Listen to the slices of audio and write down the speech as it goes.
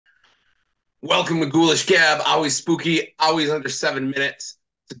Welcome to Ghoulish Gab. Always spooky, always under 7 minutes.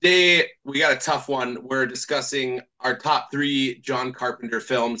 Today, we got a tough one. We're discussing our top three John Carpenter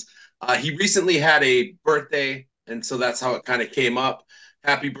films. He recently had a birthday, and so that's how it kind of came up.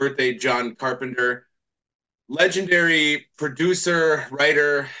 Happy birthday, John Carpenter. Legendary producer,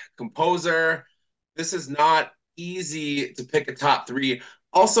 writer, composer. This is not easy to pick a top three.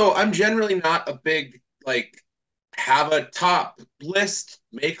 Also, I'm generally not a big, have a top list,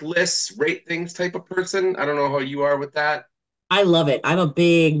 make lists, rate things type of person. I don't know how you are with that. I love it. I'm a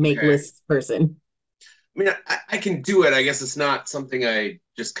big make Okay. lists person. I mean, I can do it. I guess it's not something I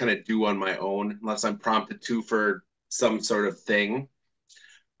just kind of do on my own unless I'm prompted to for some sort of thing.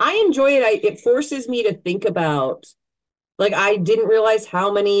 I enjoy it. It forces me to think about, like, I didn't realize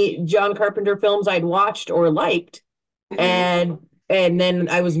how many John Carpenter films I'd watched or liked. Hmm. And then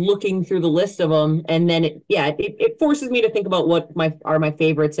I was looking through the list of them, and then it forces me to think about what my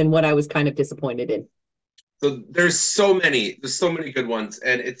favorites and what I was kind of disappointed in. So there's so many good ones,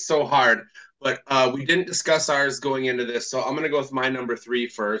 and it's so hard. But we didn't discuss ours going into this, so I'm gonna go with my number three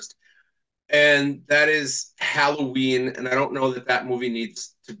first, and that is Halloween. And I don't know that that movie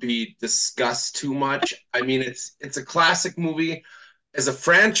needs to be discussed too much. I mean, it's a classic movie. As a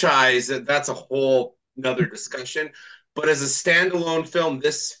franchise, that's a whole another discussion. But as a standalone film,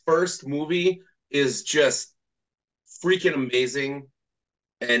 this first movie is just freaking amazing.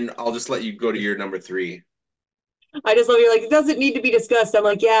 And I'll just let you go to your number three. I just love you like it doesn't need to be discussed. I'm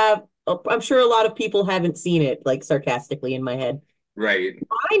like, yeah, I'm sure a lot of people haven't seen it, like sarcastically in my head. Right.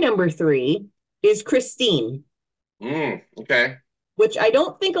 My number three is Christine, Okay. which I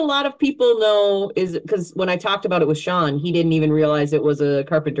don't think a lot of people know is because when I talked about it with Sean, he didn't even realize it was a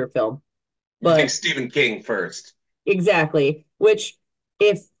Carpenter film. You think But Stephen King first. exactly, which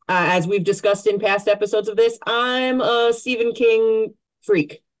if as we've discussed in past episodes of this, I'm a Stephen King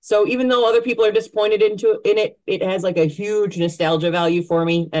freak. So even though other people are disappointed in it, it has like a huge nostalgia value for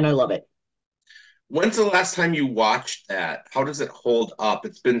me, and I love it. When's the last time you watched that? How does it hold up?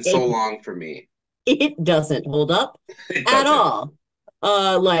 It's been so It long for me. it doesn't hold up It at doesn't. all.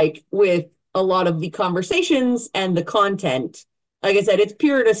 Like with a lot of the conversations and the content. Like I said, it's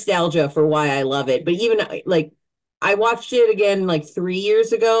pure nostalgia for why I love it. But even like I watched it again like 3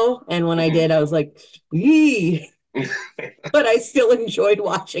 years ago, and when I did, Mhm. I was like, "Yee," but I still enjoyed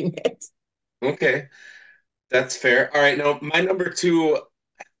watching it. Okay, that's fair. All right, now my number two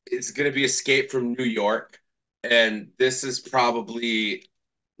is going to be Escape from New York. And this is probably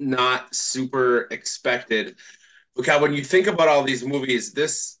not super expected. Because when you think about all these movies,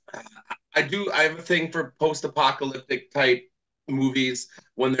 I have a thing for post-apocalyptic type movies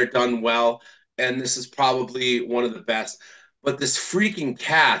when they're done well, and this is probably one of the best. But this freaking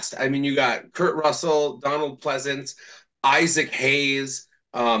cast, I mean, you got Kurt Russell, Donald Pleasance, Isaac Hayes,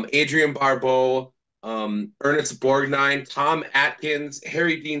 Adrian Barbeau, Ernest Borgnine, Tom Atkins,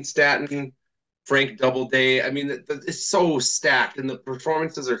 Harry Dean Stanton, Frank Doubleday. I mean, it's so stacked, and the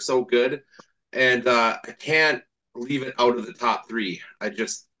performances are so good, and I can't leave it out of the top three. I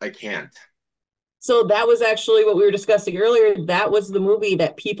can't. So that was actually what we were discussing earlier. That was the movie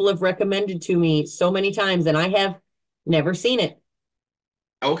that people have recommended to me so many times, and I have never seen it.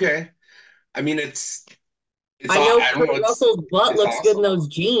 Okay, I mean it's I know I don't Kurt know Russell's butt it's looks good in awesome. those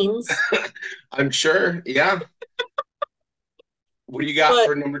jeans, I'm sure. Yeah. What do you got but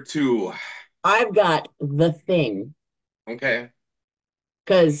for number two? I've got The Thing Okay.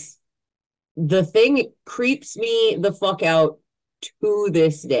 because The Thing creeps me the fuck out to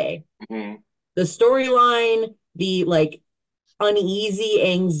this day. Hmm. The storyline, the like uneasy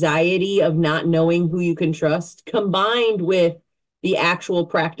anxiety of not knowing who you can trust, combined with the actual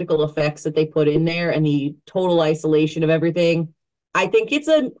practical effects that they put in there and the total isolation of everything. I think it's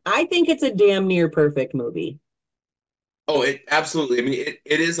a damn near perfect movie. Oh, it absolutely. I mean,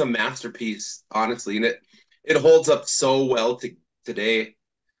 it is a masterpiece, honestly, and it holds up so well to today.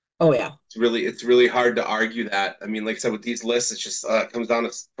 Oh yeah. It's really hard to argue that. I mean, like I said, with these lists, it's just it comes down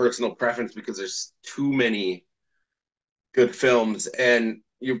to personal preference because there's too many good films, and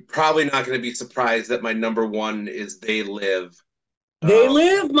you're probably not going to be surprised that my number one is They Live. They Um,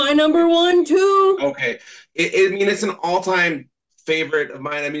 Live, my number one too. okay, I mean, it's an all-time favorite of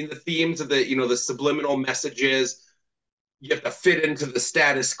mine. I mean, the themes of the subliminal messages you have to fit into the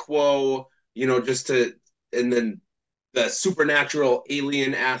status quo, just to, and then the supernatural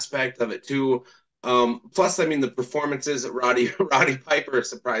alien aspect of it too. Plus, I mean, the performances of Roddy Piper,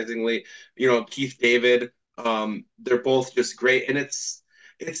 surprisingly, Keith David, they're both just great, and it's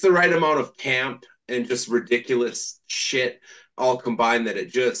the right amount of camp and just ridiculous shit all combined that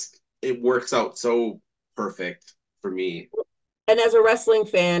it works out so perfect for me. And as a wrestling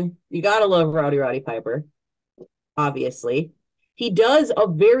fan, you gotta love Roddy Piper, obviously. He does a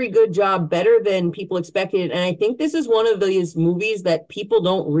very good job, better than people expected. And I think this is one of these movies that people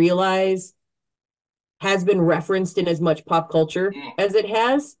don't realize has been referenced in as much pop culture as it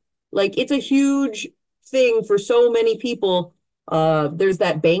has. Like it's a huge thing for so many people. There's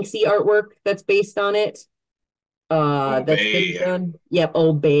that Banksy artwork that's based on it. That's been Obey. done. Yep,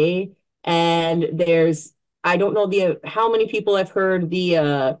 Obey. And there's I don't know the how many people have heard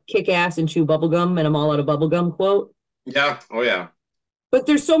the kick ass and chew bubblegum and I'm all out of bubblegum quote. Yeah. Oh yeah. But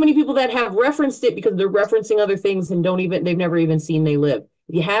there's so many people that have referenced it because they're referencing other things and they've never even seen They Live.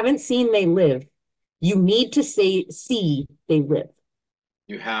 If you haven't seen They Live, you need to see They Live.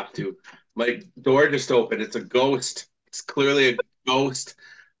 You have to. My door just opened. It's a ghost. It's clearly a ghost,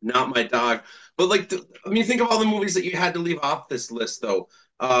 not my dog. But like, I mean, think of all the movies that you had to leave off this list, though.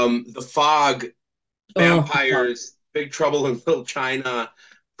 The Fog, Oh, Vampires, Big Trouble in Little China,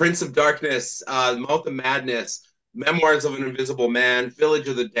 Prince of Darkness, Mouth of Madness, Memoirs of an Invisible Man, Village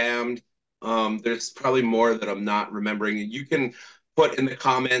of the Damned. There's probably more that I'm not remembering. You can put in the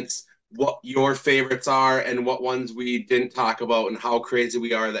comments what your favorites are and what ones we didn't talk about and how crazy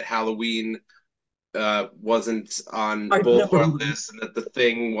we are that Halloween wasn't on our both number our one. lists and that The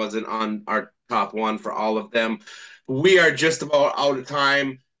Thing wasn't on our top one for all of them. We are just about out of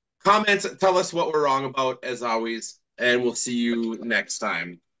time. Comments, tell us what we're wrong about as always, and we'll see you next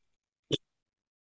time.